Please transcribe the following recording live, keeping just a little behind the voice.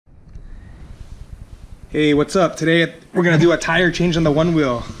Hey, what's up? Today we're gonna do a tire change on the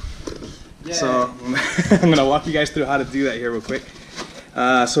OneWheel. Yeah. So I'm gonna walk you guys through how to do that here real quick.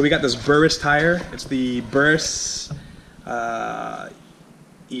 So we got this Burris tire. It's the Burris 11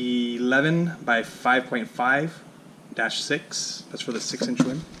 by 5.5-6. That's for the 6-inch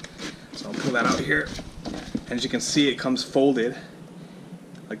rim. So I'll pull that out here. And as you can see, it comes folded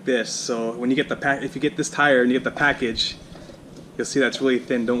like this. So when you get the if you get this tire and you get the package, you'll see that's really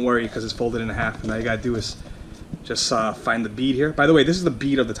thin. Don't worry, because it's folded in half. And all you gotta do is just find the bead here. By the way, this is the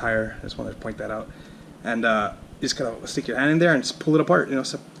bead of the tire. I just want to point that out. And you just gotta stick your hand in there and just pull it apart. You know.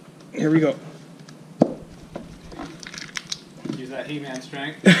 So here we go. Use that He-Man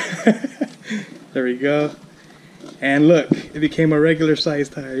strength. There we go. And look, it became a regular size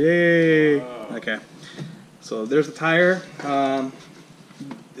tire. Yay! Whoa. Okay. So there's the tire.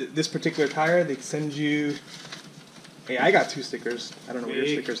 This particular tire, they send you. Hey, I got 2 stickers. I don't know where your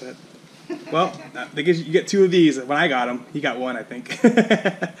stickers at. Well, you get 2 of these. When I got them, he got 1, I think.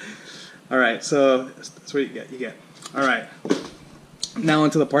 All right, so that's what you get. All right. Now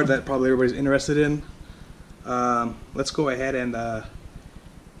onto the part that probably everybody's interested in. Let's go ahead and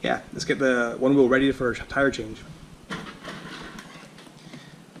yeah, let's get the OneWheel ready for a tire change.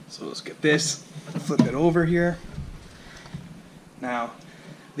 So let's get this. Flip it over here. Now,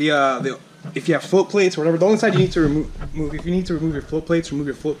 if you have float plates or whatever, the only side you need to remove if you need to remove your float plates, remove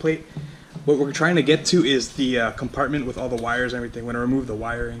your float plate. What we're trying to get to is the compartment with all the wires and everything. We're going to remove the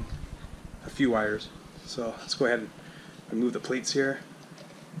wiring, a few wires. So let's go ahead and remove the plates here.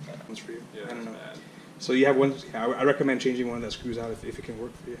 That one's for you. Yeah, I don't know. bad. So you have one. Yeah, I recommend changing one that screws out if it can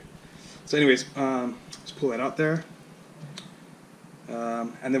work for you. So anyways, let's pull that out there.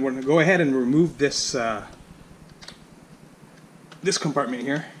 And then we're going to go ahead and remove this this compartment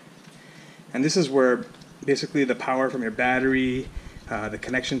here. And this is where basically the power from your battery, the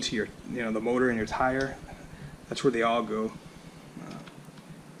connection to your, the motor and your tire, that's where they all go.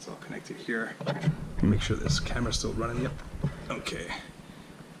 It's all connected here. Make sure this camera's still running. Yep. Okay.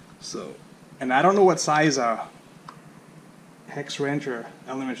 So, and I don't know what size hex wrench or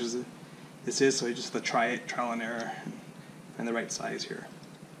Allen wrench this is, so you just have to try it, trial and error, and find the right size here.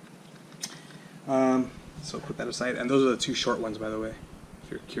 So put that aside, and those are the 2 short ones, by the way,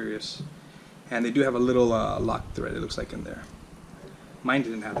 if you're curious. And they do have a little lock thread, it looks like, in there. Mine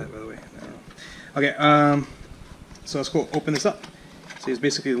didn't have that, by the way. Okay, so let's go open this up. So you just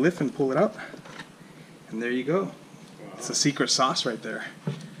basically lift and pull it out, and there you go. Wow. It's a secret sauce right there.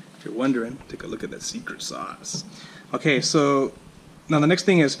 If you're wondering, take a look at that secret sauce. Okay, so now the next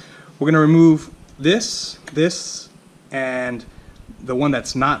thing is we're going to remove this, and the one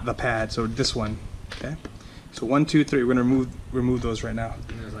that's not the pad, so this one. Okay, so 1, 2, 3. We're going to remove those right now.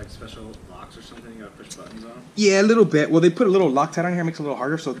 And there's like special locks or something you gotta push buttons on? Yeah, a little bit. Well, they put a little Loctite on here, makes it a little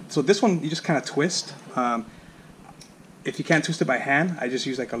harder. So this one you just kind of twist. If you can't twist it by hand, I just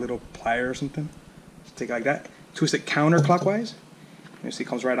use like a little plier or something. Just take it like that. Twist it counterclockwise. You see, it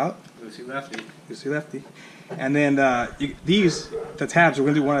comes right out. Loosey lefty. Loosey lefty. And then the tabs, we're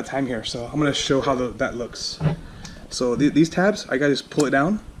gonna do one at a time here. So I'm gonna show how that looks. So these tabs, I gotta just pull it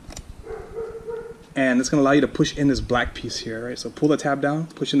down. And it's going to allow you to push in this black piece here, right? So pull the tab down,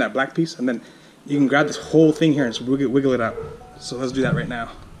 push in that black piece, and then you can grab this whole thing here and just wiggle it out. So let's do that right now.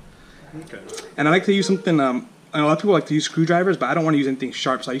 Okay. And I like to use something, a lot of people like to use screwdrivers, but I don't want to use anything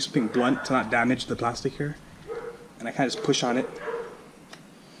sharp, so I use something blunt to not damage the plastic here. And I kind of just push on it.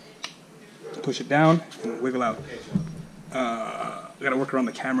 Push it down and wiggle out. I got to work around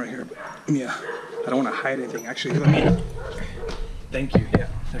the camera here, but yeah, I don't want to hide anything. Actually, let me... Thank you. Yeah,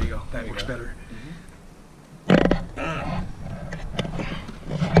 there you go. That works better.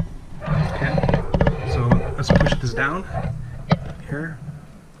 Okay, so let's push this down here.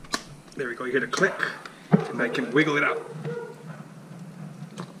 There we go. You hear the click, and I can wiggle it out.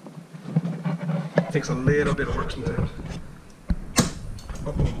 It takes a little bit of work sometimes.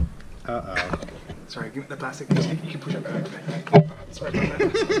 Uh-oh. Sorry, give me the plastic piece. You can push it back. Sorry about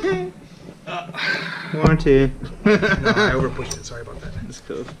that. Warranty. No, I overpushed it. Sorry about that. That's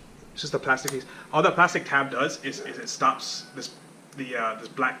cool. It's just a plastic piece. All the plastic tab does is it stops this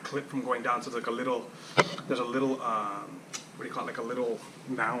black clip from going down. So it's like there's a little what do you call it? Like a little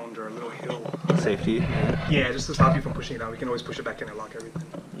mound or a little hill. Safety. Yeah, just to stop you from pushing it down. We can always push it back in and lock everything.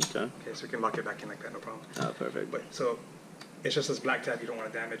 Okay. Okay, so we can lock it back in like that, no problem. Oh, perfect. But so it's just this black tab you don't want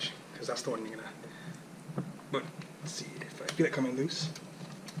to damage, because that's the one you're gonna. But let's see if I feel it coming loose.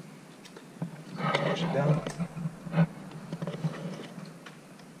 Push it down.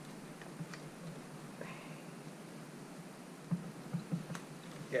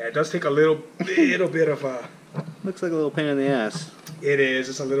 Yeah, it does take a little bit of a... Looks like a little pain in the ass. It is,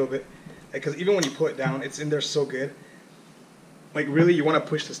 it's a little bit. because even when you pull it down, it's in there so good. Like really, you want to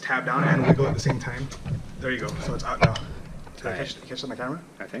push this tab down and wiggle at the same time. There you go. So it's out now. Did I catch it on the camera?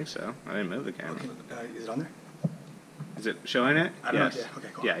 I think so. I didn't move the camera. Okay. Is it on there? Is it showing it? I don't yes. know. Yeah. Okay.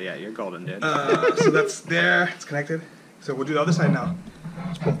 Cool. Yeah, you're golden, dude. So that's there. It's connected. So we'll do the other side now.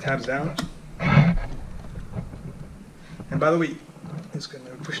 Just pull the tabs down. And by the way, it's gonna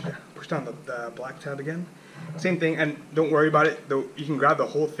push down the black tab again. Same thing, and don't worry about it. Though you can grab the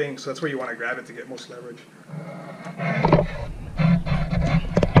whole thing, so that's where you want to grab it to get most leverage.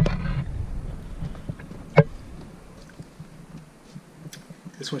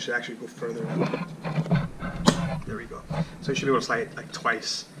 This one should actually go further in. There we go. So you should be able to slide it like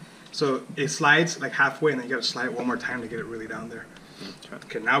twice. So it slides like halfway, and then you gotta slide it one more time to get it really down there.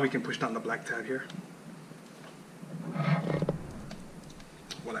 Okay, now we can push down the black tab here.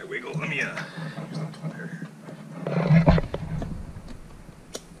 While I wiggle, let me use the plier here.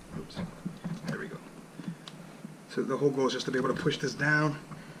 Oops. There we go. So the whole goal is just to be able to push this down.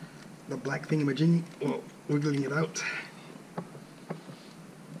 The black thingamajiggy, wiggling it out.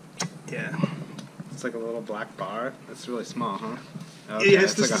 Yeah. It's like a little black bar. It's really small, huh? Okay, Yeah,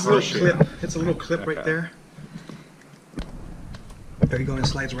 it's just like this a little horseshoe. clip. It's a little clip right Okay. there. There you go, and it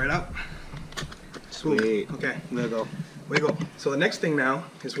slides right out. Sweet. Okay. Wiggle. Wiggle. So the next thing now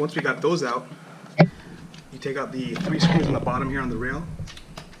is once we got those out, you take out the 3 screws on the bottom here on the rail.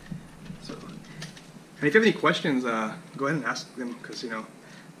 So, and if you have any questions, go ahead and ask them, because you know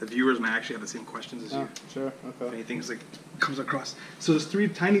the viewers might actually have the same questions as you. Sure. If Okay. anything like comes across. So there's 3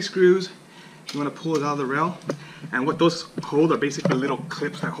 tiny screws. You want to pull it out of the rail, and what those hold are basically little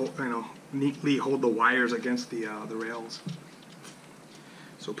clips that hold, neatly hold the wires against the rails.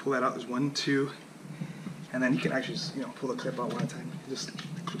 So pull that out. There's 1, 2, and then you can actually just, pull the clip out one at a time. Just the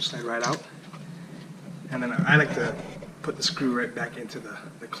clip slide right out, and then I like to put the screw right back into the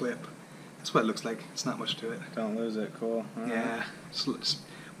clip. That's what it looks like. It's not much to it. Don't lose it. Cool. All right. Yeah, just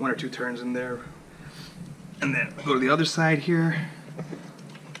 1 or 2 turns in there, and then go to the other side here.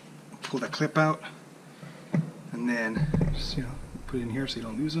 Pull that clip out, and then just put it in here so you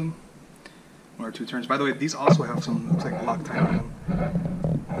don't lose them. 1 or 2 turns. By the way, these also have some looks like Loctite on them.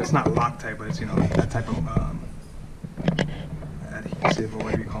 It's not Loctite, but it's that type of adhesive or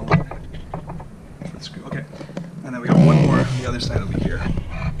whatever you call it for the screw. Okay, and then we got 1 more on the other side over here.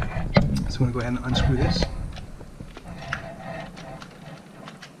 So I'm gonna go ahead and unscrew this.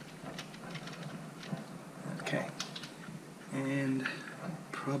 Okay, and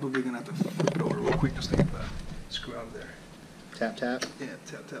probably gonna have to flip it over real quick just to get the screw out of there. Tap, tap. Yeah,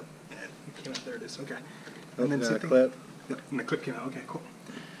 tap, tap. Yeah, it came out. There it is. Okay. Oh, And then got same a thing. clip. Yeah, and the clip came out. Okay, cool.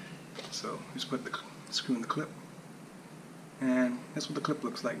 So just put the screw in the clip, and that's what the clip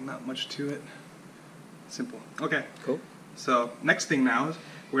looks like. Not much to it. Simple. Okay. Cool. So next thing now is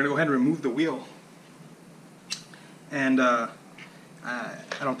we're gonna go ahead and remove the wheel. And I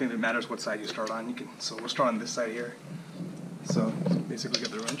don't think it matters what side you start on. So we'll start on this side here. So basically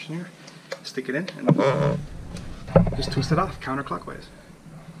get the wrench in here, stick it in, and just twist it off counterclockwise.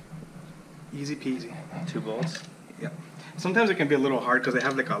 Easy peasy. 2 bolts. Yep. Sometimes it can be a little hard because they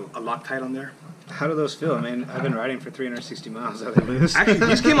have like a Loctite on there. How do those feel? I mean, I've been riding for 360 miles. Are they loose? Actually,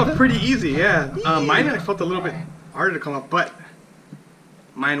 these came up pretty easy, yeah. Mine I felt a little bit harder to come up, but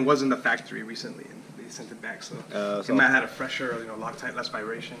mine was in the factory recently, and they sent it back, so it might have had a fresher, Loctite, less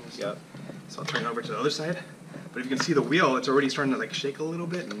vibrations. Yep. So I'll turn it over to the other side. But if you can see the wheel, it's already starting to like shake a little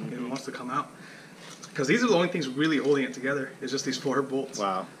bit, and it wants to come out. Because these are the only things really holding it together. It's just these 4 bolts.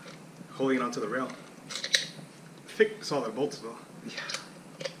 Wow. Holding it onto the rail. Thick, solid bolts though. Yeah.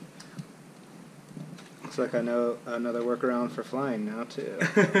 Looks like I know another workaround for flying now too.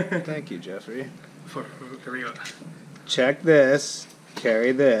 Thank you, Jeffrey. Here we go. Check this.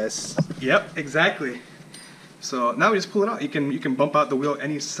 Carry this. Yep, exactly. So now we just pull it out. You can bump out the wheel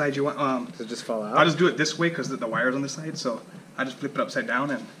any side you want. Does it just fall out? I'll just do it this way because the wire's on this side. So I just flip it upside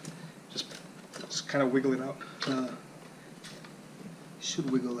down and just kind of wiggle it out.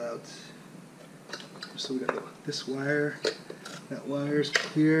 Should wiggle out. So we got this wire. That wire's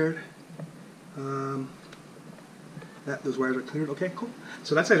cleared. Those wires are cleared. Okay, cool.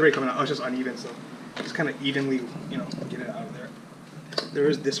 So that side's already coming out. Oh, it's just uneven, so just kind of evenly, get it out of there. There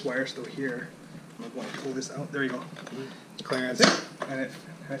is this wire still here. I'm going to pull this out. There you go. Clearance. That's it. And it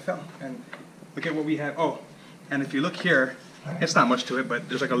fell. And look at what we have. Oh, and if you look here, it's not much to it, but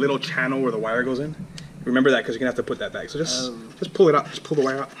there's like a little channel where the wire goes in. Remember that because you're gonna have to put that back. So just pull it out. Just pull the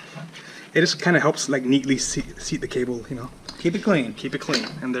wire out. It just kind of helps like neatly seat the cable. Keep it clean. Keep it clean.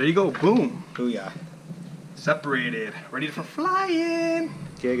 And there you go. Boom. Booyah. Separated. Ready for flying.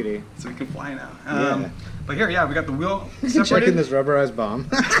 Giggity. So we can fly now. Yeah. But here, yeah, we got the wheel Checking separated. this rubberized bomb.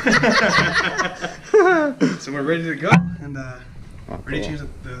 So we're ready to go and ready to use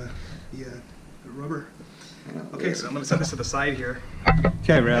the rubber. Okay, so I'm gonna set this to the side here.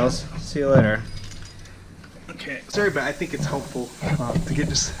 Okay, Rails. See you later. Okay, sorry, but I think it's helpful to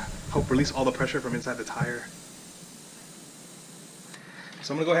help release all the pressure from inside the tire.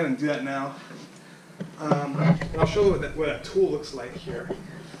 So I'm gonna go ahead and do that now. And I'll show you what a tool looks like here.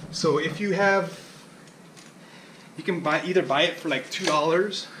 So if you have, you can either buy it for like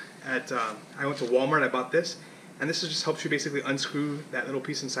 $2 at, I went to Walmart, I bought this, and this just helps you basically unscrew that little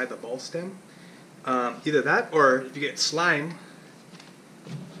piece inside the ball stem. Either that, or if you get slime,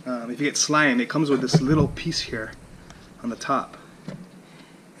 it comes with this little piece here on the top,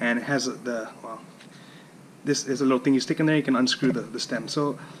 and it has this is a little thing you stick in there. You can unscrew the stem.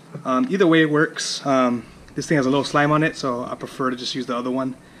 So either way it works. This thing has a little slime on it, so I prefer to just use the other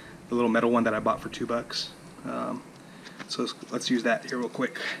one, the little metal one that I bought for $2. So let's use that here real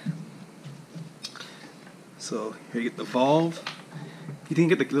quick. So here you get the valve. You think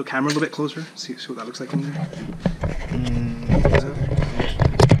you get the little camera a little bit closer? See what that looks like in there.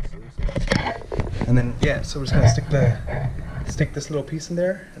 And then yeah, so we're just gonna stick this little piece in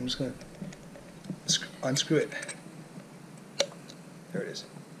there. I'm just gonna unscrew it. There it is.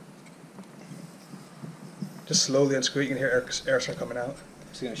 Just slowly unscrew it. You can hear air start coming out.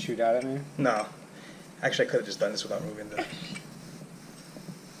 Is he gonna shoot out at me? No. Actually, I could have just done this without moving the.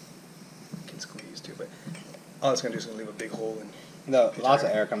 Can squeeze too, but all it's gonna do is gonna leave a big hole in. No, lots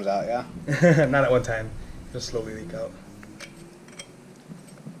of air comes out, yeah. Not at one time. It'll slowly leak out.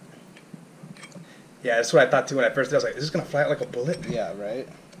 Yeah, that's what I thought too when I first did. I was like, is this gonna fly out like a bullet? Yeah, right.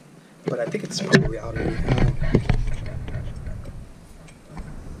 But I think it's probably out already.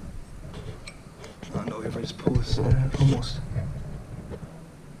 Oh no, if I just pull this, almost.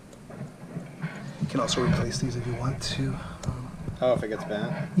 You can also replace these if you want to. Oh, if it gets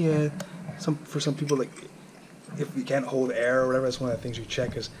bent? Yeah, for some people, like, if you can't hold air or whatever, that's one of the things you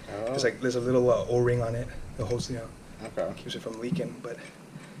check is there's a little O-ring on it that holds, keeps it from leaking. But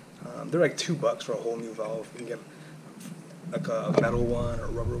they're like $2 for a whole new valve. You can get like a metal one or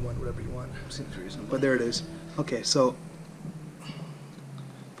a rubber one, whatever you want. Seems reasonable. But there it is. Okay, so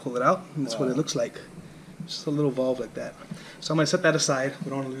pull it out, and that's what it looks like. Just a little valve like that. So I'm gonna set that aside. We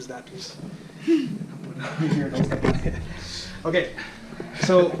don't want to lose that piece. Okay,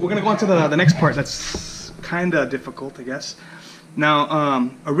 so we're gonna go on to the next part. That's kind of difficult, I guess.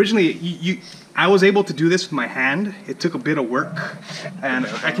 Now, originally, I was able to do this with my hand. It took a bit of work, and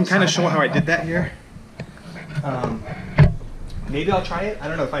I can kind of show how I did that here. Maybe I'll try it. I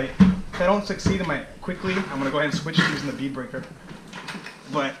don't know if I don't succeed quickly. I'm gonna go ahead and switch to using the bead breaker.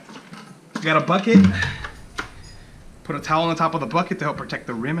 But you got a bucket. Put a towel on the top of the bucket to help protect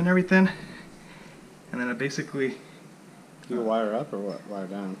the rim and everything. And then I basically. You wire up or what? Wire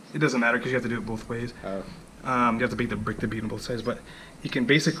down? It doesn't matter because you have to do it both ways. Oh. You have to break the bead on both sides, but you can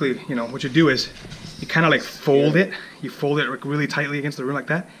basically, what you do is you kind of like fold it. You fold it really tightly against the rim like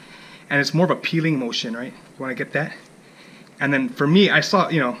that, and it's more of a peeling motion, right? You want to get that. And then for me, I saw,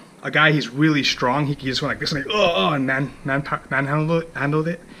 a guy. He's really strong. He just went like this, and handled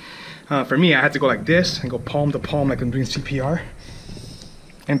it. For me, I had to go like this and go palm to palm, like I'm doing CPR,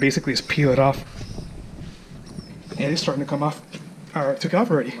 and basically just peel it off. And it's starting to come off. Or took it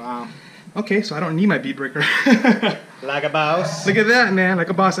off already. Wow. Okay, so I don't need my bead breaker. Like a boss. Look at that, man, like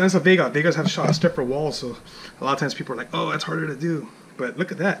a boss. And it's a Vega. Vegas have stripper walls, so a lot of times people are like, oh, that's harder to do. But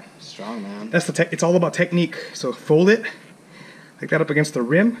look at that. Strong, man. That's it's all about technique. So fold it like that up against the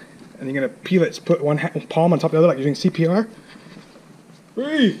rim, and you're gonna peel it. Put one palm on top of the other, like you're doing CPR.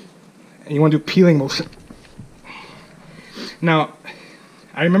 Breathe. And you want to do peeling motion. Now,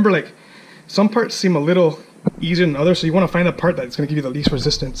 I remember like some parts seem a little easier than others, so you want to find the part that's going to give you the least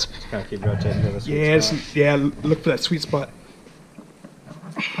resistance. Gotta keep rotating to the sweet spot. Yeah, look for that sweet spot.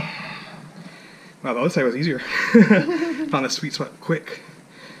 Wow, the other side was easier. Found the sweet spot quick.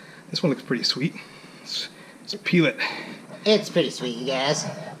 This one looks pretty sweet. Let's peel it. It's pretty sweet, you guys.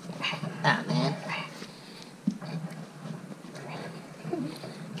 Oh, man.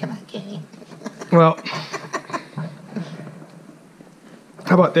 Come on, Kenny. Well,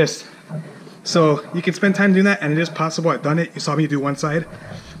 how about this? So you can spend time doing that, and it is possible. I've done it. You saw me do one side,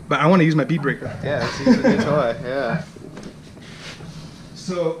 but I want to use my bead breaker. Yeah, let's use a new toy. Yeah.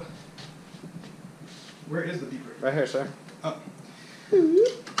 So where is the bead breaker? Right here, sir. Oh.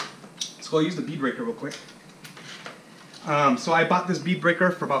 So I'll use the bead breaker real quick. So I bought this bead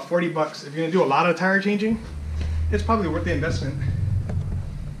breaker for about $40. If you're gonna do a lot of tire changing, it's probably worth the investment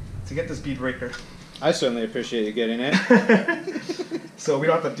to get this bead breaker. I certainly appreciate you getting it. So we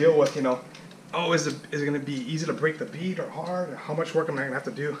don't have to deal with, you know, oh, is it going to be easy to break the bead or hard? Or how much work am I going to have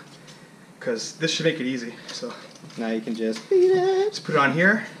to do? Because this should make it easy. So now you can just beat it. Just put it on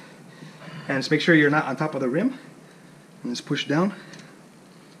here. And just make sure you're not on top of the rim. And just push down.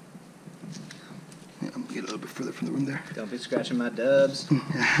 Yeah, I'm going to get a little bit further from the rim there. Don't be scratching my dubs.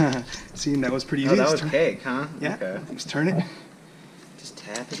 See, that was pretty easy. Oh, that was cake, huh? Yeah. Okay. Just turn it. Just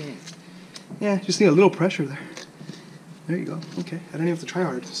tap it in. Yeah, just need a little pressure there. There you go. Okay. I don't even have to try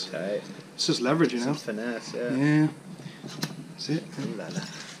hard. Tight. It's just leverage, you know? Some finesse, yeah. Yeah. That's it. Ooh la la.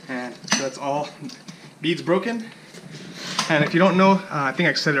 And so that's all. Bead's broken. And if you don't know, I think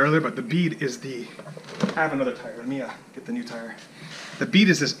I said it earlier, but the bead is the... I have another tire. Let me get the new tire. The bead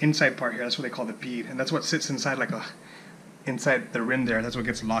is this inside part here. That's what they call the bead. And that's what sits inside like a... inside the rim there. That's what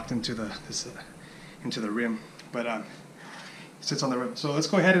gets locked into the into the rim. But it sits on the rim. So let's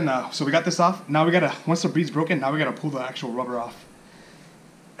go ahead and... so we got this off. Now we gotta... Once the bead's broken, now we gotta pull the actual rubber off.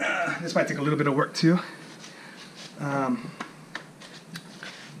 This might take a little bit of work too.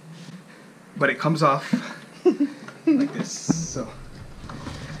 But it comes off like this. So,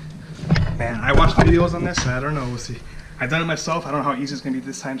 man, I watched videos on this. I don't know. We'll see. I've done it myself. I don't know how easy it's gonna be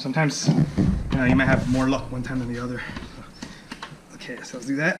this time. Sometimes, you know, you might have more luck one time than the other. So, okay, so let's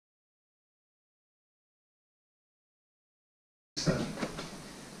do that.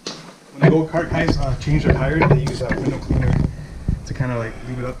 When the go-kart guys change their tires, they use a window cleaner to kind of like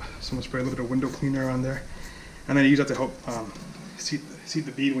leave it up. Someone spray a little bit of window cleaner on there, and then they use that to help seat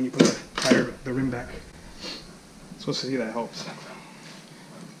the bead when you put the rim back. So see, that helps.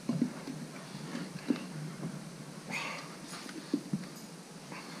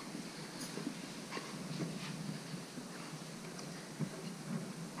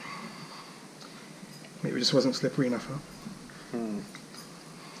 Maybe it just wasn't slippery enough, huh?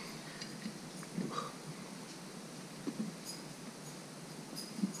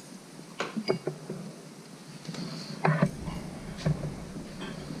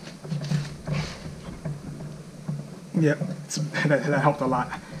 Yeah, that helped a lot.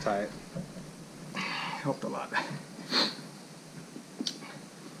 Tight. Helped a lot.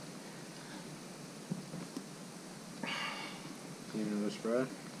 You know the spread?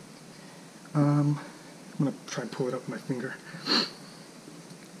 I'm gonna try and pull it up with my finger.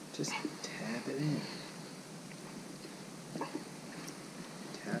 Just tap it in.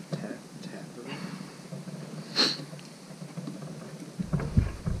 Tap, tap, tap it in.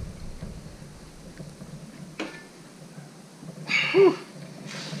 Whew. You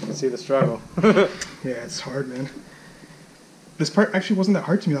can see the struggle. Yeah, it's hard, man. This part actually wasn't that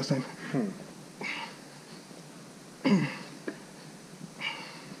hard to me last time.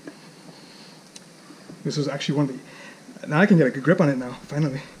 This was actually one of the... Now I can get a good grip on it now,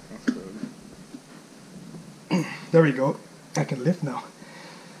 finally. That's good. There we go. I can lift now.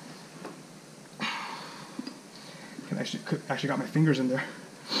 Actually got my fingers in there.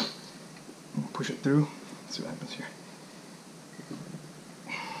 Push it through. See what happens here.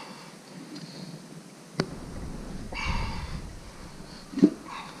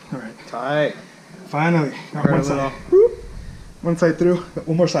 All right. Tight. Finally, got one side. One side through.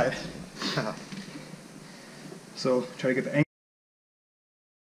 One more side. So try to get the angle.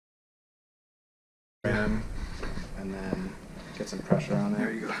 And then get some pressure on there.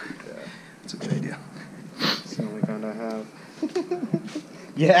 There you go. Yeah. That's a good idea. It's the only kind I have.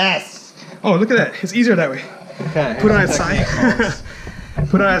 Yes! Oh, look at that. It's easier that way. Okay. Put it on its side.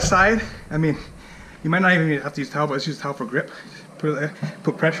 Put it on its side. I mean, you might not even have to use towel, but let's use towel for grip. Put it there.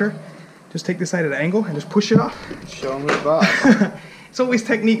 Put pressure. Just take this side at an angle and just push it off. Show them the box. It's always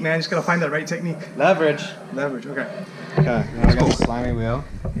technique, man. Just gotta find that right technique. Leverage. Leverage. Okay. Okay. Now I got the slimy wheel.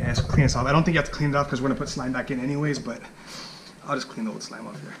 Yeah, let's clean this off. I don't think you have to clean it off because we're gonna put slime back in anyways, but I'll just clean the old slime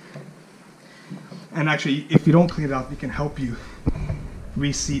off here. And actually, if you don't clean it off, it can help you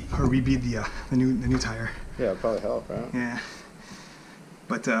reseat or rebead the new tire. Yeah, it'll probably help, right? Yeah.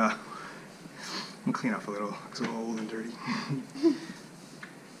 But I'm gonna clean off a little. It's a little old and dirty.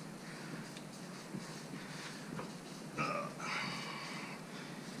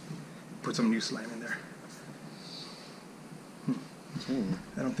 Put some new slime in there.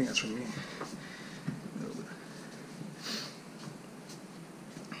 I don't think that's from me.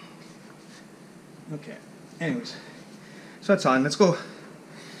 Okay. Anyways, so that's on. Let's go.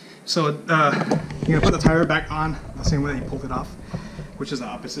 So you're gonna put the tire back on the same way that you pulled it off, which is the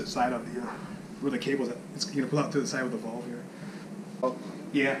opposite side of the where the cable's at. It's gonna pull out to the side with the valve here. Oh.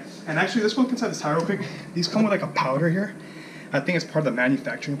 Yeah. And actually, let's look inside this tire real quick. These come with like a powder here. I think it's part of the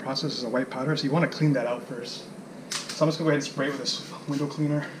manufacturing process. Is a white powder, so you want to clean that out first. So I'm just gonna go ahead and spray it with this window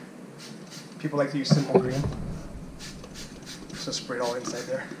cleaner. People like to use simple green. Just gonna spray it all inside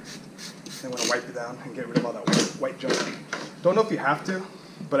there. Then I'm gonna wipe it down and get rid of all that white junk. Don't know if you have to,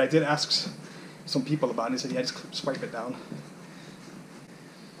 but I did ask some people about it. They said, yeah, just wipe it down.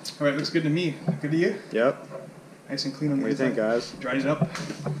 All right, looks good to me. Good to you? Yep. Nice and clean on the What do you inside. think, guys? Dried it up.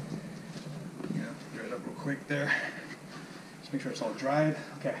 Yeah, dry it up real quick there. Just make sure it's all dried.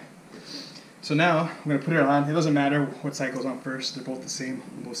 Okay. So now I'm gonna put it on. It doesn't matter what side goes on first. They're both the same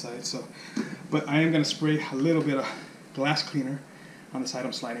on both sides. So, but I am gonna spray a little bit of glass cleaner on the side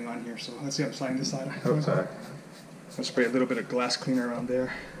I'm sliding on here. So let's see, I'm sliding this side. Oh, sorry. I'll spray a little bit of glass cleaner around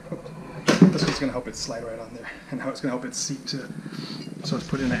there. This one's gonna help it slide right on there, and how it's gonna help it seep too. So let's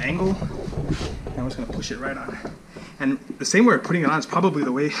put it in an angle, and I'm just gonna push it right on. And the same way we're putting it on is probably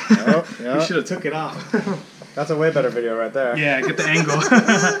the way Yep. we should have took it off. That's a way better video right there. Yeah, get the angle.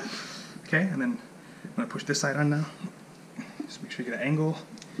 Okay, and then I'm gonna push this side on now. Just make sure you get an angle.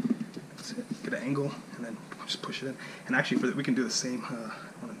 That's it. Get an angle, and then just push it in. And actually, we can do the same.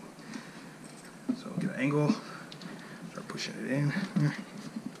 So get an angle. Start pushing it in.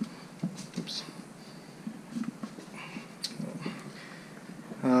 Oops.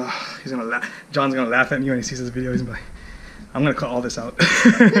 He's gonna laugh. John's gonna laugh at me when he sees this video. He's gonna be like, "I'm gonna cut all this out."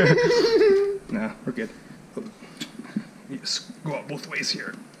 Nah, we're good. You just go out both ways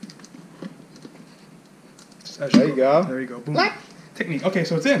here. There you go. There you go. Boom. Technique. Okay,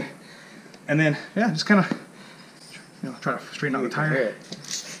 so it's in. And then, yeah, just kind of, try to straighten out the tire.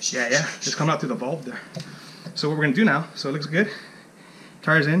 Yeah. Just come out through the valve there. So what we're going to do now, so it looks good.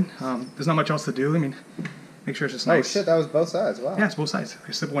 Tire's in. There's not much else to do. I mean, make sure it's just nice. Oh shit, that was both sides. Wow. Yeah, it's both sides.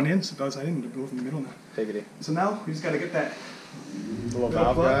 I slip one in, slip the other side in, and both in the middle now. Piggity. So now we just got to get that Little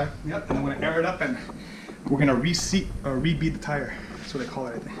valve guy. Yep, and I'm going to air it up, and we're going to rebead the tire. That's what they call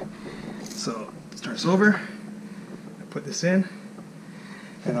it, I think. So start this over. Put this in,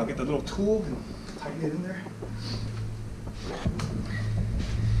 and I'll get the little tool and tighten it in there.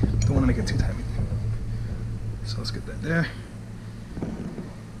 Don't want to make it too tight. So let's get that there.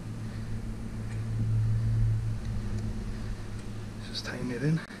 Just tighten it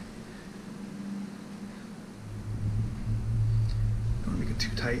in. Don't want to make it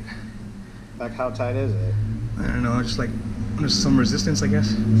too tight. Like how tight is it? I don't know, just like there's some resistance, I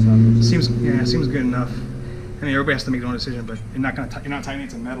guess. Seems good enough. I mean, everybody has to make their own decision, but you're not tightening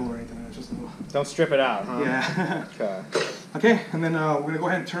it to metal or anything. It's just a little. Don't strip it out, huh? Yeah. Okay. Okay, and then we're gonna go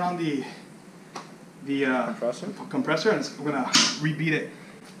ahead and turn on the compressor, and we're gonna rebeat it.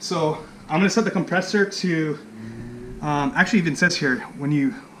 So I'm gonna set the compressor to. Actually, even says here when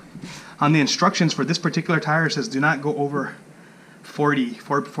you on the instructions for this particular tire, it says do not go over 40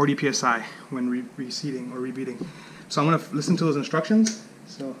 psi when reseating or rebeating. So I'm gonna listen to those instructions.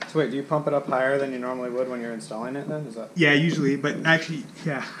 So wait, do you pump it up higher than you normally would when you're installing it then? Is that? Yeah, usually, but actually,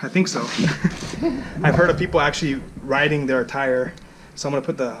 yeah, I think so. I've heard of people actually riding their tire. So I'm gonna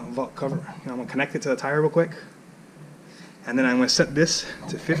put the vault cover, I'm gonna connect it to the tire real quick. And then I'm gonna set this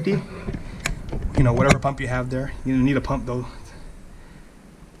to 50. Whatever pump you have there. You don't need a pump though.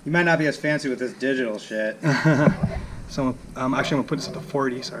 You might not be as fancy with this digital shit. So I'm actually gonna put this at the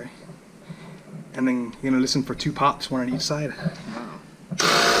 40, sorry. And then you're gonna listen for 2 pops, one on each side. Wow.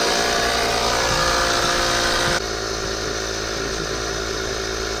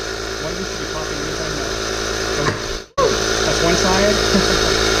 One should be popping anytime now. That's one side.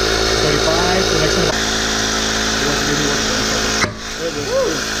 35. The next one.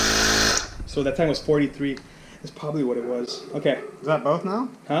 So that time was 43. That's probably what it was. Okay. Is that both now?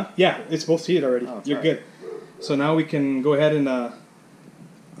 Huh? Yeah, it's both seated already. Oh, You're right. good. So now we can go ahead and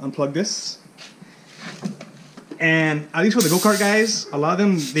unplug this. And at least for the go-kart guys, a lot of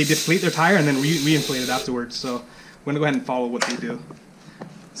them, they deflate their tire and then re-inflate it afterwards. So we're going to go ahead and follow what they do.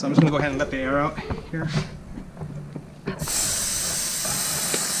 So I'm just going to go ahead and let the air out here.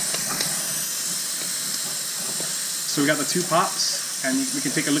 So we got the 2 pops, and we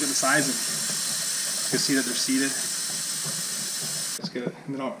can take a look at the size and you can see that they're seated. Let's get it,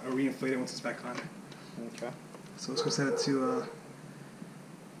 and then I'll re-inflate it once it's back on. Okay. So let's go set it to,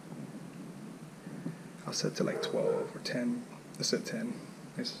 I'll set it to like 12 or 10. Let's set 10.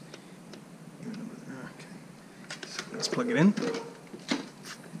 Nice. Okay. So let's plug it in.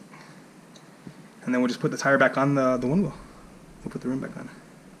 And then we'll just put the tire back on the OneWheel. We'll put the rim back on.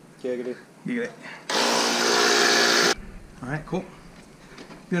 Giggity. You get it. Alright, cool.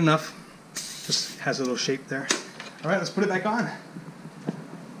 Good enough. Just has a little shape there. Alright, let's put it back on.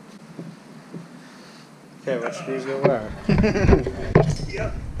 Okay, what screws go where?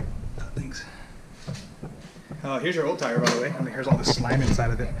 Yep. Thanks. Here's your old tire, by the way. And here's all the slime inside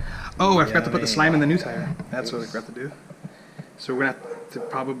of it. Oh, I forgot to put the slime in the new tire. That's what I forgot to do. So we're gonna have to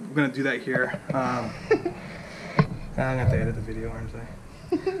we're gonna do that here. I'm gonna have to edit the video, aren't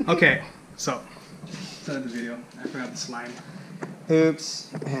I? Okay, so edit the video. I forgot the slime.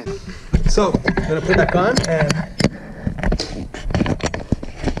 Oops. So I'm gonna put it back on and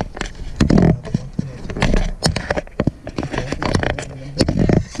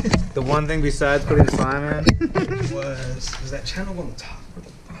The one thing besides putting slime in was that channel on the top or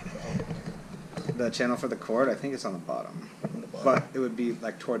the bottom? the channel for the cord, I think it's on the bottom. But it would be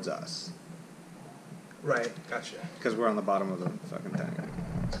like towards us. Right, gotcha. Because we're on the bottom of the fucking thing.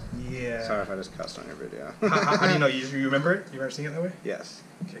 Yeah. Sorry if I just cussed on your video. How do you know? You remember it? You remember seeing it that way? Yes.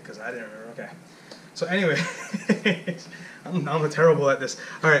 Okay, because I didn't remember. Okay. So anyway, I'm terrible at this.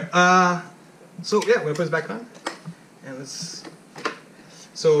 All right. So yeah, we're gonna put this back on, and let's.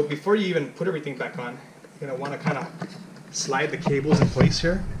 So before you even put everything back on, you're gonna want to kind of slide the cables in place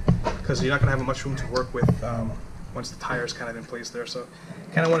here, because you're not gonna have much room to work with once the tire's kind of in place there. So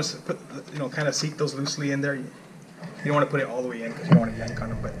kind of want to put, kind of seat those loosely in there. You don't want to put it all the way in because you don't want to yank on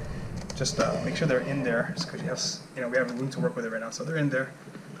them, but just make sure they're in there, just because you have, we have room to work with it right now. So they're in there.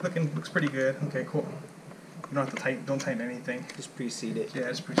 Looks pretty good. Okay, cool. You don't have to don't tighten anything. Just pre-seat it. Yeah,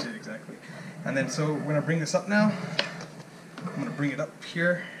 just pre-seat it, exactly. And then so we're gonna bring this up now. I'm gonna bring it up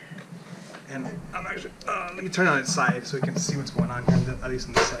here, and I'm actually let me turn it on its side so you can see what's going on here, at least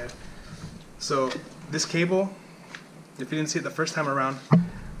on this side. So this cable, if you didn't see it the first time around,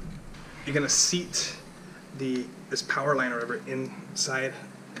 you're gonna seat this power line or whatever inside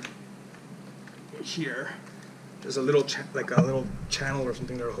here. There's a little like a little channel or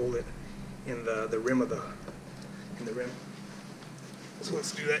something that'll hold it in the rim of the rim. So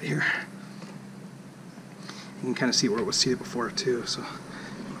let's do that here. You can kind of see where it was seated before too. So I'm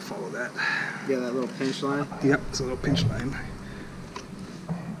gonna follow that. Yeah, that little pinch line. Yep, it's a little pinch line.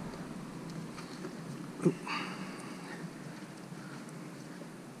 Oop.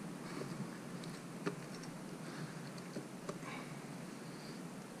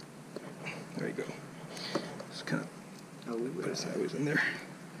 There you go. Just kind of put it sideways in there.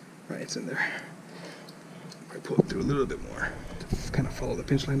 Right, it's in there. I pull it through a little bit more to kind of follow the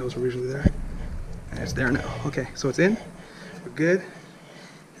pinch line that was originally there. And it's there now. Okay, so it's in. We're good.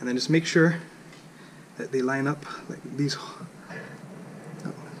 And then just make sure that they line up like these.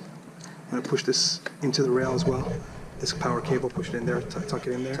 I'm going to push this into the rail as well. This power cable, push it in there, tuck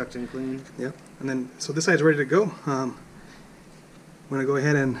it in there. Tucked in clean. Yep. And then, so this side's ready to go. I'm going to go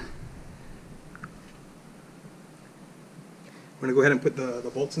ahead and put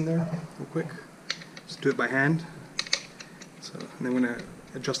the bolts in there real quick. Just do it by hand. So, and then we're going to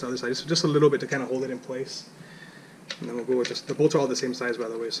adjust the other side, so just a little bit to kind of hold it in place. And then we'll go with just, the bolts are all the same size by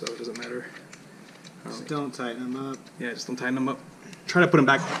the way, so it doesn't matter. Just don't tighten them up. Yeah, just don't tighten them up. Try to put them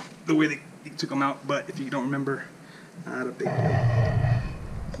back the way they took them out, but if you don't remember, not a big deal.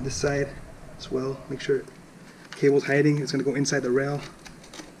 This side as well, make sure cable's hiding. It's going to go inside the rail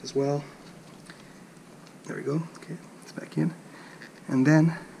as well. There we go. Okay, it's back in. And then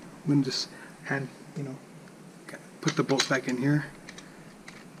I'm going to just put the bolts back in here.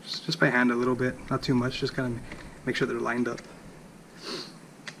 Just by hand a little bit, not too much, just kind of make sure they're lined up.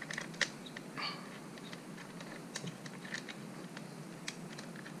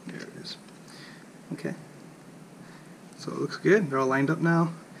 There it is. Okay. So it looks good. They're all lined up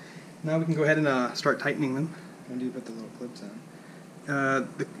now. Now we can go ahead and start tightening them. When do you put the little clips in?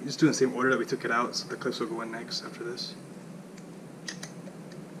 Just do in the same order that we took it out, so the clips will go in next after this.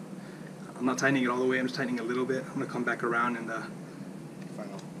 I'm not tightening it all the way, I'm just tightening a little bit. I'm going to come back around and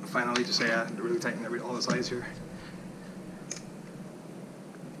finally just say really tighten all the sides here.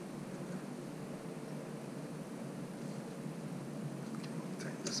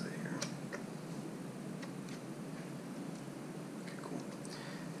 Tighten this side here. Okay, cool.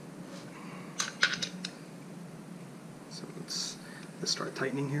 So let's start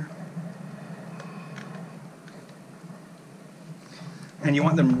tightening here. And you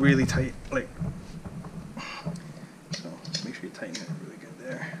want them really tight, like, so make sure you tighten it really good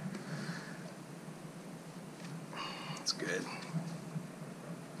there. That's good.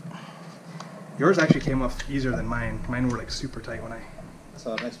 Yours actually came off easier than mine. Mine were like super tight when I...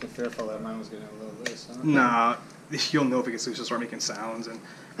 So it makes me fearful that mine was getting a little loose, huh? Nah, you'll know if it gets loose, you'll start making sounds and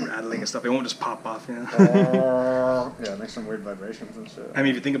rattling and stuff. It won't just pop off, you know? Yeah, it makes some weird vibrations and shit. I mean,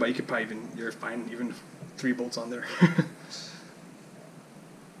 if you think about it, you could probably you're fine, even 3 bolts on there.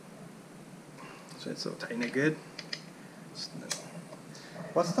 So tighten it good.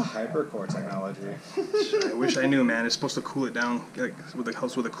 What's the hypercore technology? I wish I knew, man. It's supposed to cool it down, like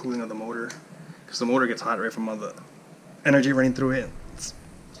helps with the cooling of the motor, because the motor gets hot right from all the energy running through it. It's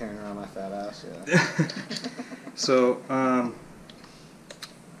carrying around my fat ass, yeah. So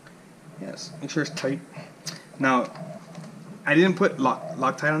yes, make sure it's tight. Now, I didn't put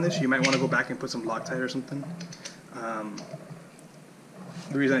Loctite on this. You might want to go back and put some Loctite or something.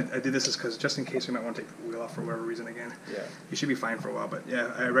 The reason I did this is because just in case we might want to take the wheel off for whatever reason again. Yeah. You should be fine for a while, but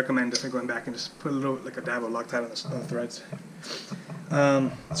yeah, I recommend definitely going back and just put a little, like a dab of Loctite on the threads.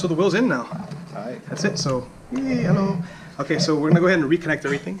 So the wheel's in now. Hi. That's it. So, yay, hello. Okay, so we're gonna go ahead and reconnect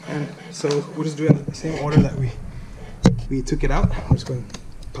everything, and so we'll just do it in the same order that we took it out. I'm just going to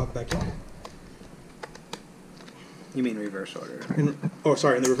pop it back in. You mean reverse order?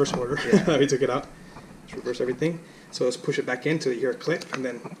 Sorry, in the reverse order. Yeah. We took it out. Let's reverse everything. So let's push it back in till you hear a click, and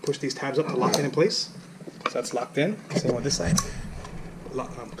then push these tabs up to lock it in place. So that's locked in. Same with this side.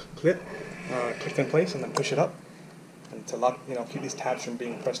 Clicked in place, and then push it up, and to lock, keep these tabs from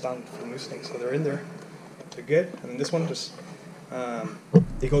being pressed down from loosening. So they're in there. They're good. And then this one just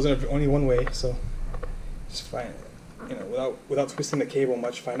it goes in only one way. So just find, without twisting the cable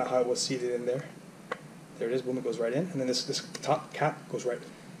much, find out how it was seated in there. There it is. Boom! It goes right in, and then this top cap goes right.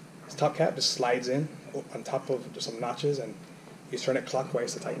 This top cap just slides in on top of just some notches, and you turn it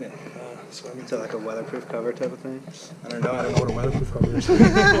clockwise to tighten it. So like a weatherproof cover type of thing? I don't know what a weatherproof cover is.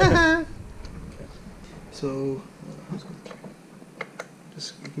 Okay. So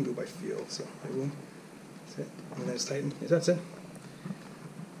just you can go by feel. So boom, that's it, and then it's tightened. That's it.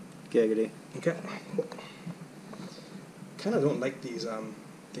 Giggity. Okay. Cool. Kind of don't like these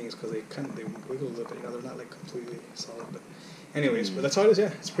things because they wiggle a little bit. They're not like completely solid, but anyways, but that's how it is.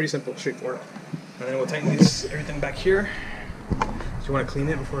 Yeah, it's pretty simple, straightforward. And then we'll tighten everything back here. Do you want to clean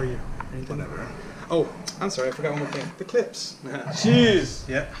it before you? Whatever. Oh, I'm sorry, I forgot one more thing. The clips. Jeez.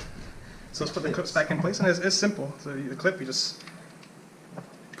 Yeah. So let's put the clips back in place, and it's simple. So the clip, you just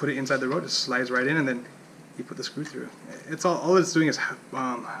put it inside the road, just slides right in, and then you put the screw through. It's all it's doing is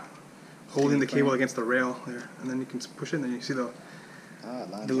holding the cable against the rail there, and then you can push it, and then you see the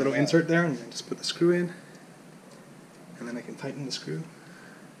little insert there, and then just put the screw in, and then I can tighten the screw.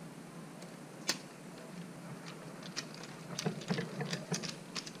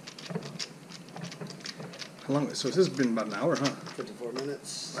 How long? So this has been about an hour, huh? 54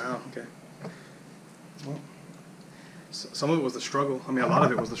 minutes. Wow. Okay. Well, so some of it was the struggle. I mean, a lot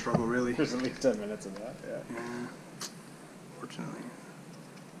of it was the struggle, really. There's at least 10 minutes of that. Yeah. Yeah. Fortunately.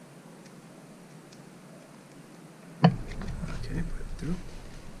 Okay, put it through.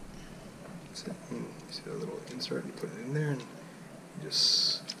 That's it. And you see the little insert, you put it in there, and you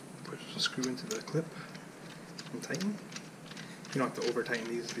just push the screw into the clip and tighten. You don't have to over tighten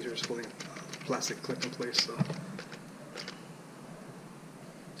these. These are just holding a plastic clip in place, so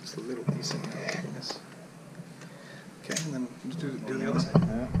just a little decent tightness. Okay, and then just do the other side.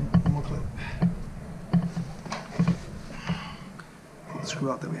 Yeah. One more clip. Pull the screw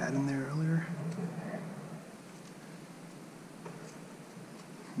out that we had in there earlier.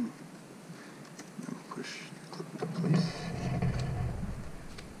 Then push the clip into place.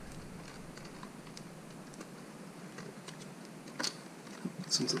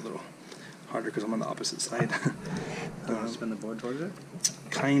 This one's a little harder because I'm on the opposite side. You want to spin the board towards it?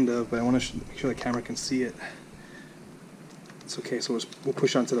 Kind of, but I want to make sure the camera can see it. It's okay, so we'll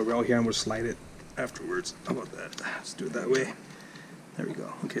push onto the rail here and we'll slide it afterwards. How about that? Let's do it that way. There we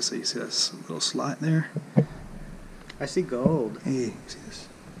go. Okay, so you see this little slot there? I see gold. Hey, you see this?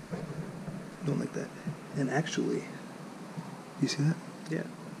 Don't like that. And actually, you see that? Yeah.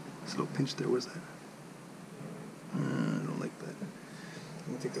 This little pinch there, where's that? I don't like that.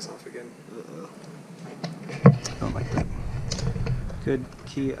 I'm gonna take this off again. I don't like that. Good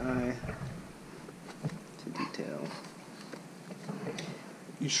key eye to detail.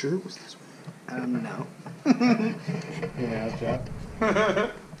 You sure it was this way? No. Yeah, Jeff.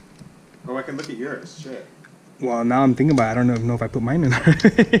 Oh, I can look at yours. Shit. Well, now I'm thinking about it. I don't know if I put mine in.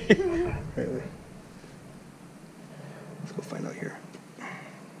 Really. Let's go find out here.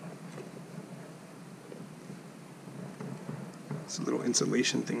 It's a little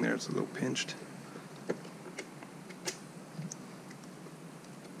insulation thing there. It's a little pinched.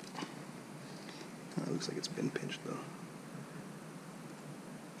 It looks like it's been pinched though.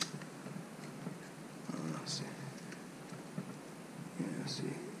 Let's see. Yeah, see.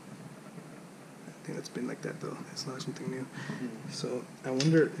 I think that's been like that though. It's not something new. So I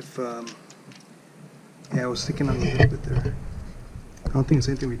wonder if yeah, I was sticking on a little bit there. I don't think it's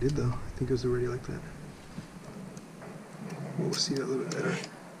anything we did though. I think it was already like that. We'll see it a little bit better.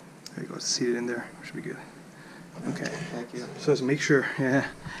 There you go. It's seated in there. Should be good. Okay. Thank you. So let's make sure. Yeah,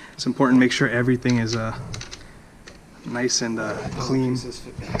 it's important to make sure everything is nice and clean.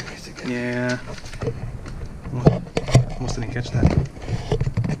 Yeah. Almost didn't catch that.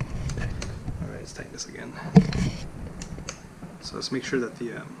 All right, let's tighten this again. So let's make sure that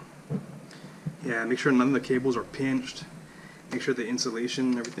the Yeah, make sure none of the cables are pinched. Make sure the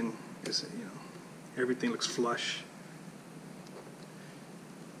insulation, everything is, you know, everything looks flush.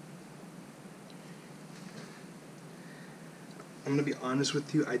 I'm gonna be honest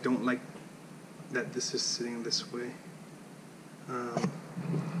with you, I don't like that this is sitting this way.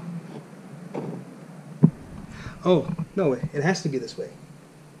 Oh, no way, it has to be this way.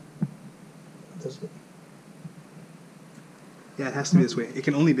 This way. Yeah, it has to be this way. It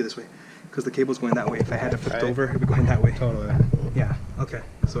can only be this way because the cable's going that way. If I had it flipped over, it would be going that way. Totally. Yeah, okay.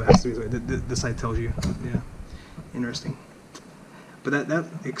 So it has to be this way. This side tells you. Yeah, interesting. But that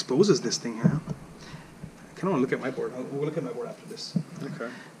exposes this thing here. I kind of want to look at my board. We'll look at my board after this. Okay.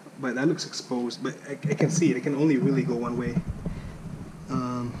 But that looks exposed. But I can see it. It can only really go one way.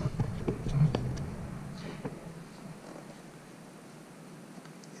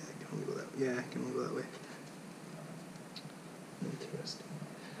 Yeah, it can only go that way. Interesting.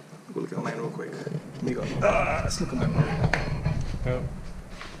 I'll go look at mine real quick. Let me go. Let's look at my board. Oh.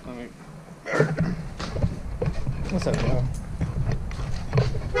 What's up, Joe?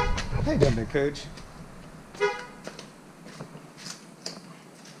 How you doing, big coach?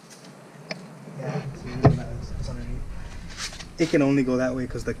 Yeah, it's underneath. It can only go that way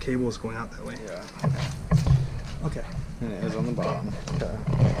because the cable is going out that way. Yeah. Okay. And it is on the bottom. Okay.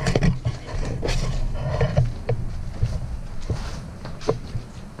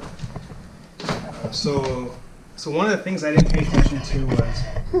 So one of the things I didn't pay attention to was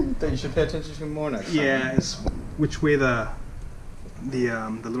That you should pay attention to more next time. yeah, is which way the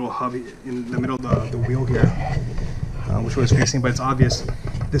little hub in the middle of the wheel here, which way it's facing. But it's obvious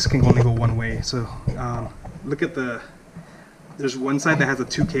this can only go one way. So look at there's one side that has the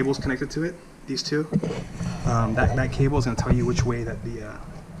two cables connected to it. These two. That cable is going to tell you which way that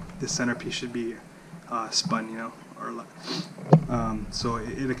the centerpiece should be spun. You know, or so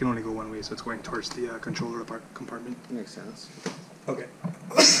it can only go one way. So it's going towards the controller compartment. Makes sense. Okay.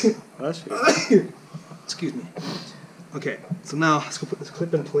 Bless you. Excuse me. Okay, so now let's go put this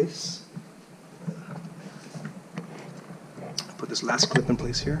clip in place. Put this last clip in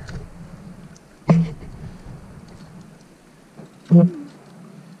place here.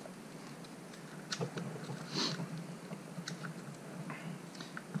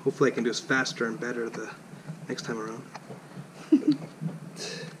 Hopefully I can do this faster and better the next time around. But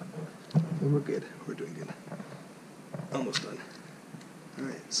we're good. We're doing good. Almost done.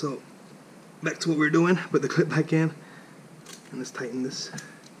 Alright, so back to what we were doing. Put the clip back in. And let's tighten this.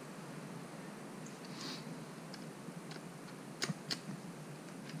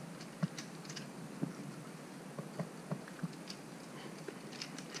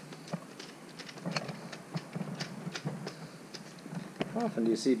 How often do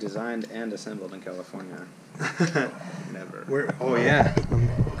you see designed and assembled in California? Never. Oh yeah,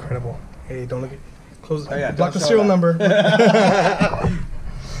 incredible. Hey, don't look at. Close. Oh, yeah, block don't the show serial that. number.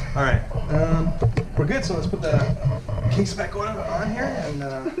 All right, we're good. So let's put the case back on here, and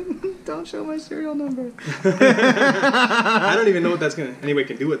Don't show my serial number. I don't even know what anybody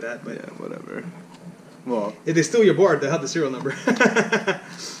can do with that, but Yeah, whatever. Well, if they steal your board, they'll have the serial number.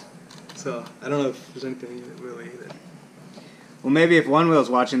 So I don't know if there's anything really that. well, maybe if OneWheel's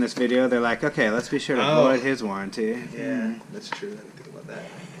watching this video, they're like, okay, let's be sure to void his warranty. Yeah, that's true. I didn't think about that.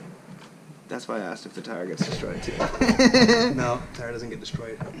 That's why I asked if the tire gets destroyed too. No, tire doesn't get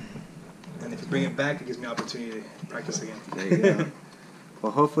destroyed. And if you bring it back, it gives me opportunity to practice again. There you go.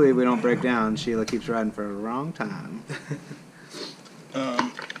 Well, hopefully we don't break down. Sheila keeps riding for a wrong time.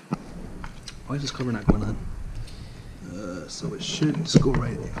 Why is this cover not going on? So it should just go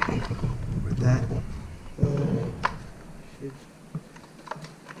right over that.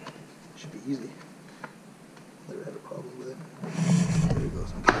 Should be easy. Never had a problem with it. There it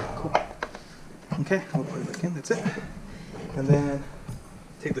goes. Okay, cool. Okay, I'll put it back in. That's it. And then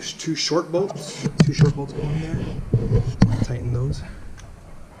take the two short bolts. Two short bolts go in there. Tighten those.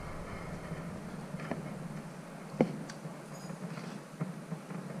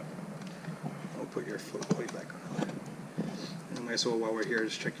 I'll put your float plate back on. And might as well, while we're here,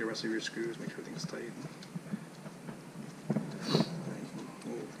 just check the rest of your screws, make sure everything's tight.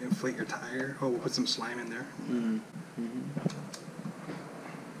 We'll inflate your tire. Oh, we'll put some slime in there.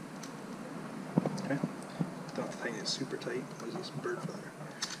 Okay. Don't have to tighten it super tight. What is this? Bird feather.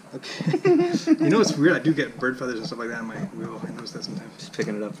 Okay. You know what's weird? I do get bird feathers and stuff like that in my wheel. I notice that sometimes. Just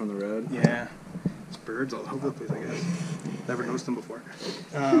picking it up from the road. Yeah. It's birds all over the place, I guess. Never noticed them before.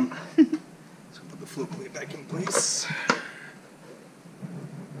 So put the float plate back in place.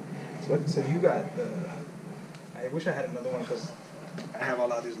 So like I said, you got the... I wish I had another one because I have a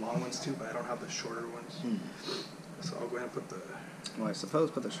lot of these long ones too, but I don't have the shorter ones. So I'll go ahead and put the... Well, I suppose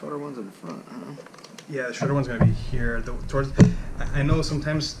put the shorter ones in front, huh? Yeah, the shorter one's going to be here. I know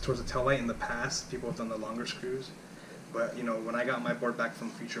sometimes towards the tail light in the past, people have done the longer screws. But, you know, when I got my board back from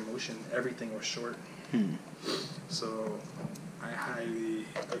Future Motion, everything was short. So I highly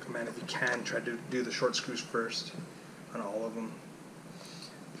recommend, if you can, try to do the short screws first on all of them.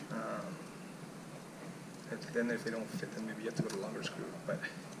 Then if they don't fit, then maybe you have to go to longer screw. But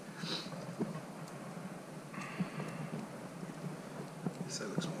this side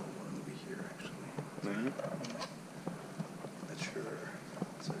looks more over here, actually. Right. That's your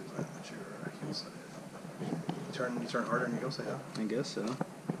heel side. You turn harder on your heel side, huh? I guess so.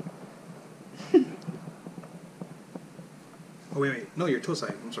 Oh wait, no, your toe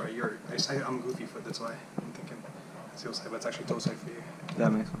side. I'm sorry, I'm goofy foot. That's why I'm thinking it's heel side, but it's actually toe side for you.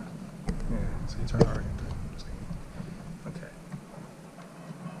 That makes sense. Yeah, so you turn hard. Okay.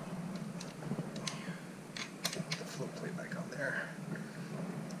 Get the float plate back on there.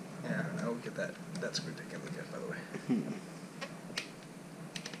 Yeah, now we'll get that screw taken a look at, by the way.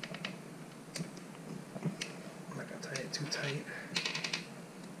 I'm not gonna tie it too tight.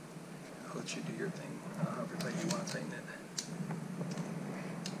 I'll let you do your thing. However tight you want to tighten it.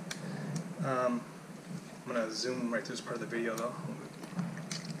 I'm gonna zoom right to this part of the video though.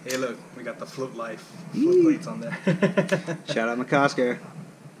 Hey look, we got the float plates on there. Shout out McCosker.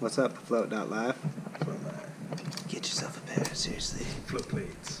 What's up, float.live? Float life. Get yourself a pair, seriously. Float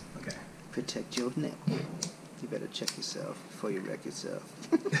plates. Okay. Protect your neck. You better check yourself before you wreck yourself.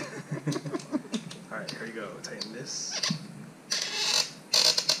 Alright, here you go. Tighten this.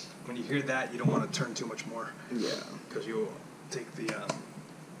 When you hear that, you don't want to turn too much more. Yeah. Because you'll take the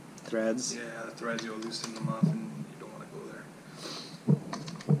Threads? yeah, the threads, you'll loosen them off and you don't want to go there.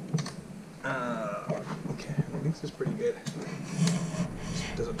 Okay, I think this is pretty good.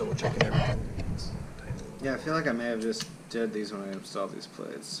 Just does a double checking everything. Yeah, I feel like I may have just did these when I installed these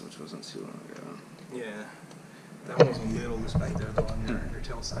plates, which wasn't too long ago. Yeah. That one was a little loose back there though on your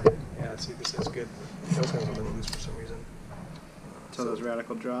tail side. Yeah, see, this is good. Tail side was a little loose for some reason. So those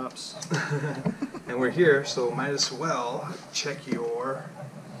radical drops. And we're here, so might as well check your...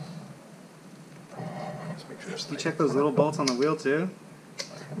 Let's make sure it's You tight. check those little bolts on the wheel too?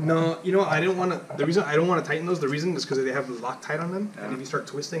 No, you know, I didn't want to. The reason I don't want to tighten those, the reason is because they have Loctite on them, and if you start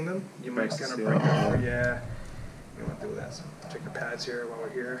twisting them, you might Breaks the kind of seal. break them. Yeah, you don't want to do that. So check your pads here while we're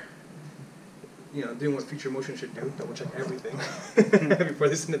here. You know, doing what Future Motion should do, double check everything before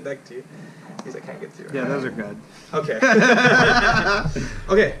they send it back to you. These I can't get through. Yeah, those are good. Okay.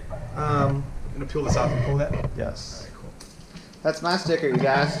 Okay. I'm gonna peel this off and pull that. Yes. Alright, cool. That's my sticker, you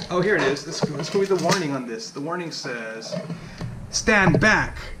guys. Oh, here it is. This could be the warning on this. The warning says, "Stand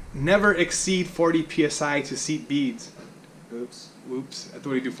back. Never exceed 40 psi to seat beads." Oops. Whoops. I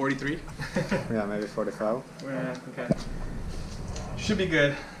thought we do 43. Yeah, maybe 45. Yeah, okay. Should be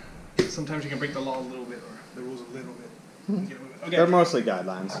good. Sometimes you can break the law a little bit, or the rules a little bit. Get away with it. Okay. They're mostly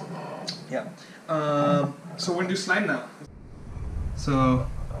guidelines. Yeah. So we're gonna do slime now. So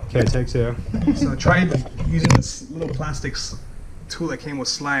Okay, take two. So I tried using this little plastic tool that came with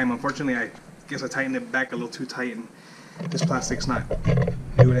slime. Unfortunately, I guess I tightened it back a little too tight, and this plastic's not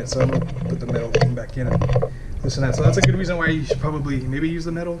doing it. So I'm gonna put the metal thing back in and loosen that. So that's a good reason why you should probably maybe use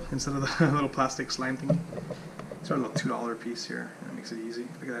the metal instead of the little plastic slime thing. It's our little $2 piece here. That makes it easy.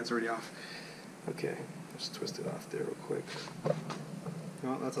 Look at that, it's already off. Okay, just twist it off there real quick.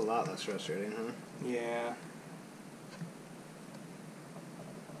 Well, that's a lot less frustrating, huh? Yeah.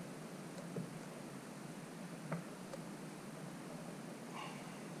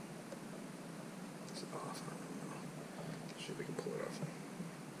 It's off. See if we can pull it off.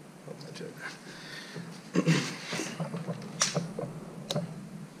 Oh, that's it.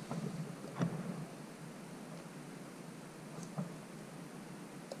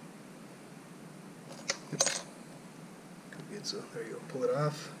 Good, so there you go. Pull it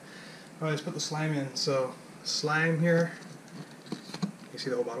off. All right, let's put the slime in. So slime here. You see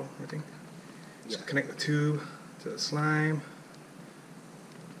the whole bottle, everything? Yeah. Just connect the tube to the slime.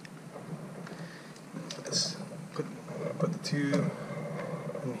 Put the tube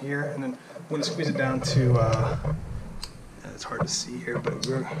in here, and then we're going to squeeze it down to, it's hard to see here, but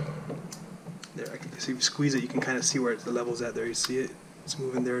we're, there, I can see if you squeeze it, you can kind of see where the level's at there. You see it? It's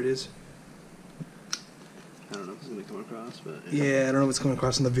moving, there it is. I don't know if it's going to come across, but... Yeah, I don't know if it's coming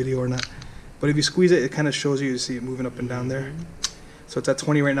across in the video or not. But if you squeeze it, it kind of shows you see it moving up and down there. So it's at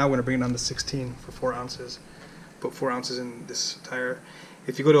 20 right now. We're going to bring it down to 16 for 4 ounces. Put 4 ounces in this tire.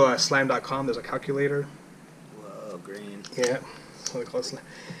 If you go to slime.com, there's a calculator. Whoa, green. Yeah, so they call it slime.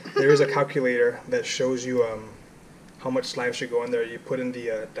 There is a calculator that shows you how much slime should go in there. You put in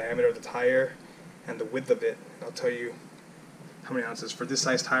the diameter of the tire, and the width of it. I'll tell you how many ounces. For this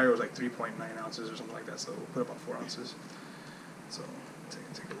size tire, it was like 3.9 ounces or something like that, so we'll put about 4 ounces. So take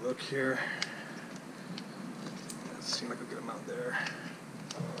a look here. That seemed like a good amount there.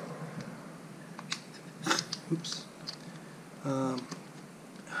 Oops.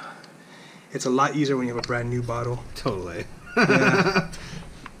 It's a lot easier when you have a brand new bottle. Totally. Yeah.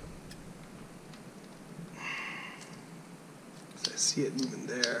 So I see it moving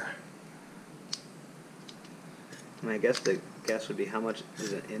there. I mean, I guess the guess would be how much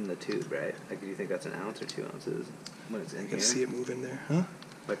is it in the tube, right? Like, do you think that's an ounce or 2 ounces when it's in You here? can see it moving there, huh?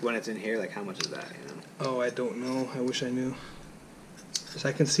 Like, when it's in here, like, how much is that, you know? Oh, I don't know. I wish I knew. So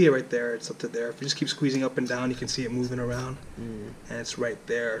I can see it right there. It's up to there. If you just keep squeezing up and down, you can see it moving around. And it's right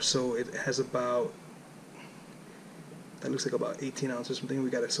there. So it has about, that looks like about 18 ounces or something. We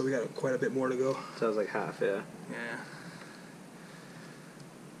got quite a bit more to go. So it was like half, yeah. Yeah.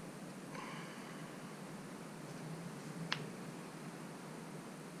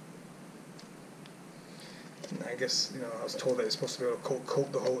 And I guess, I was told that it's supposed to be able to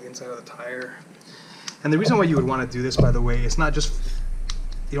coat the whole inside of the tire. And the reason why you would want to do this, by the way, it's not just,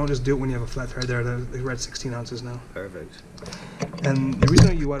 you don't just do it when you have a flat tire there. We're at 16 ounces now. Perfect. And the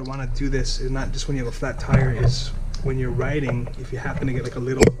reason you would want to do this is not just when you have a flat tire, is when you're riding, if you happen to get like a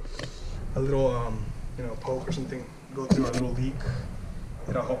little poke or something, go through a little leak,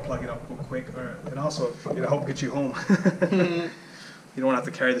 it'll help plug it up real quick, it'll help get you home. You don't have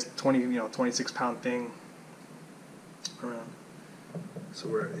to carry this 26 pound thing around. So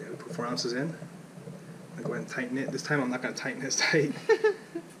we put 4 ounces in. I'll go ahead and tighten it. This time I'm not going to tighten this tight.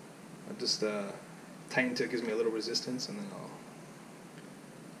 I'll just tighten till it gives me a little resistance, and then I'll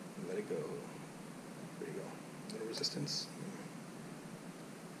let it go. There you go. A little resistance.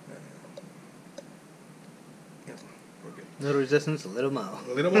 Yeah, we're good. A little resistance, a little more.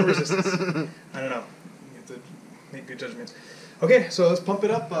 A little more resistance. I don't know. You have to make good judgments. Okay, so let's pump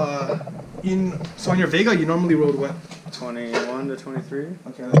it up. So on your Vega, you normally rode what? 21 to 23.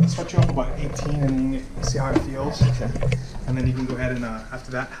 Okay, let's start you off about 18 and you can see how it feels. Okay. And then you can go ahead and after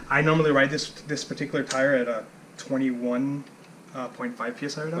that, I normally ride this particular tire at a 21.5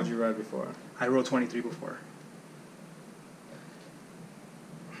 PSI right now. What'd you ride before? I rode 23 before.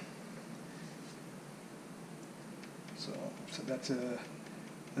 So that's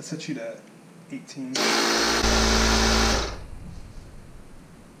let's set you to 18.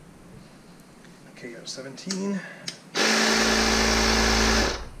 Okay, you have 17.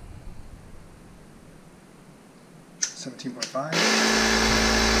 17.5.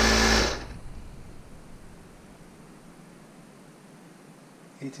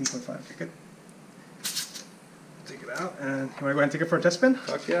 18.5. Okay, good. Take it out, and you want to go ahead and take it for a test spin?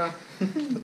 Fuck yeah.